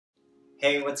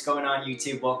Hey, what's going on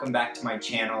YouTube? Welcome back to my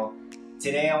channel.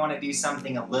 Today I want to do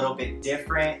something a little bit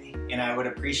different, and I would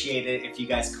appreciate it if you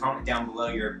guys comment down below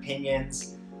your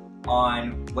opinions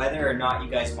on whether or not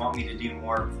you guys want me to do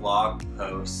more vlog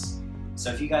posts.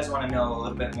 So if you guys want to know a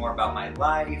little bit more about my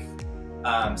life,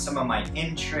 some of my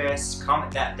interests,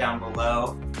 comment that down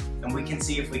below and we can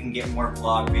see if we can get more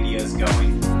vlog videos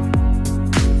going.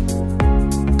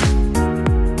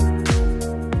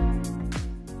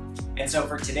 And so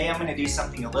for today, I'm going to do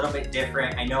something a little bit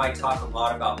different. I know I talk a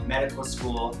lot about medical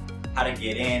school, how to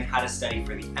get in, how to study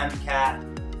for the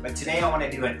MCAT, but today I want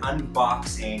to do an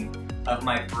unboxing of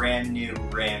my brand new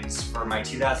rims for my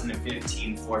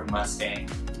 2015 Ford Mustang.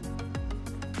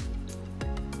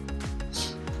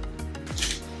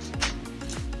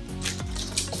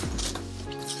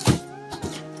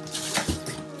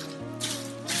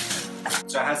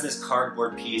 So it has this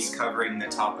cardboard piece covering the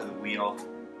top of the wheel.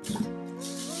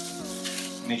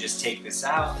 Let me just take this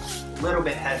out. A little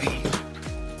bit heavy.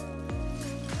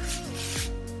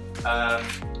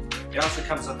 It also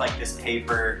comes with like this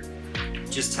paper.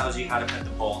 Just tells you how to put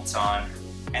the bolts on.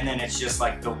 And then it's just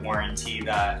like the warranty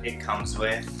that it comes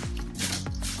with.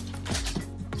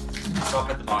 So I'll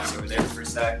put the box over there for a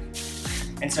sec.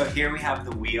 And so here we have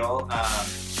the wheel.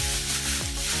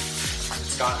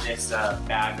 It's got this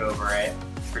bag over it,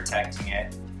 protecting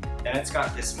it. Then it's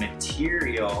got this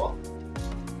material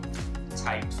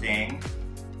type thing,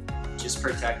 just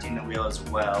protecting the wheel as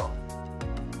well.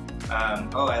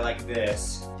 Oh, I like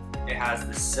this. It has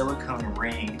the silicone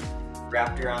ring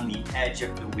wrapped around the edge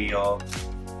of the wheel,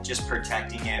 just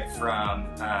protecting it from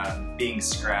being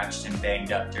scratched and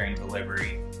banged up during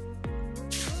delivery.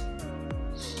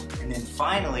 And then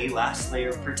finally, last layer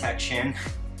of protection.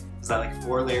 Is that like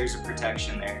 4 layers of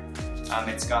protection there?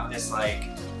 It's got this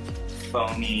like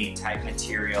foamy type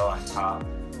material on top.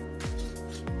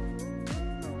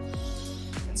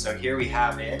 And so here we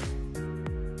have it,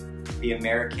 the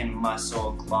American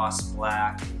Muscle Gloss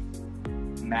Black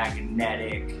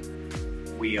magnetic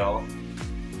wheel.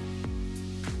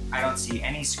 I don't see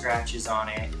any scratches on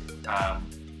it.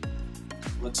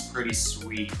 Looks pretty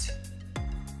sweet.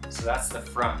 So that's the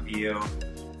front view.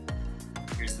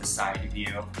 Here's the side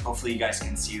view. Hopefully you guys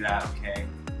can see that okay.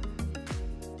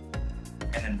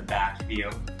 And then the back view.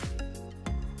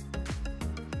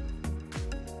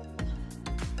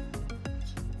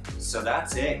 So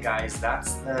that's it, guys.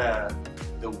 That's the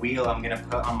wheel I'm gonna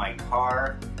put on my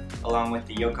car, along with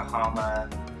the Yokohama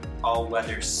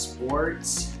all-weather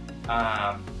sports.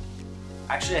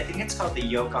 Actually, I think it's called the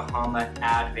Yokohama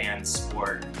Advan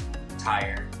Sport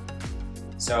tire.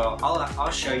 So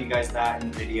I'll show you guys that in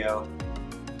the video.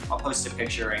 I'll post a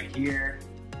picture right here.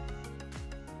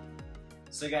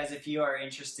 So guys, if you are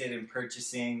interested in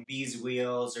purchasing these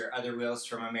wheels or other wheels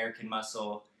from American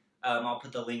Muscle, I'll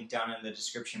put the link down in the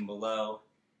description below.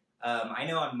 I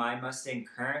know on my Mustang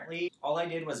currently, all I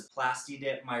did was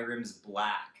Plasti-Dip my rims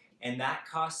black, and that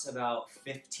costs about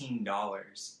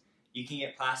 $15. You can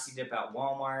get Plasti-Dip at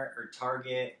Walmart or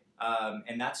Target,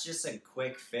 and that's just a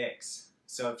quick fix.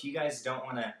 So if you guys don't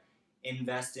want to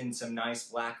invest in some nice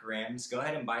black rims, go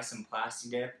ahead and buy some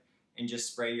Plasti-Dip and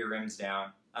just spray your rims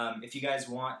down. If you guys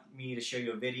want me to show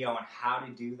you a video on how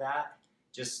to do that,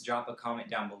 just drop a comment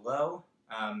down below.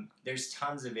 There's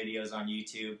tons of videos on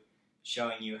YouTube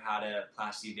showing you how to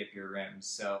Plasti-Dip your rims,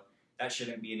 so that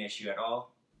shouldn't be an issue at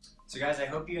all. So guys, I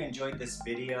hope you enjoyed this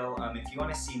video. If you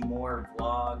want to see more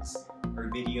vlogs or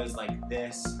videos like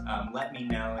this, let me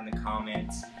know in the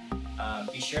comments.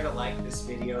 Be sure to like this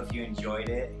video if you enjoyed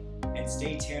it, and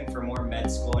stay tuned for more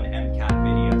med school and MCAT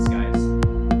videos, guys.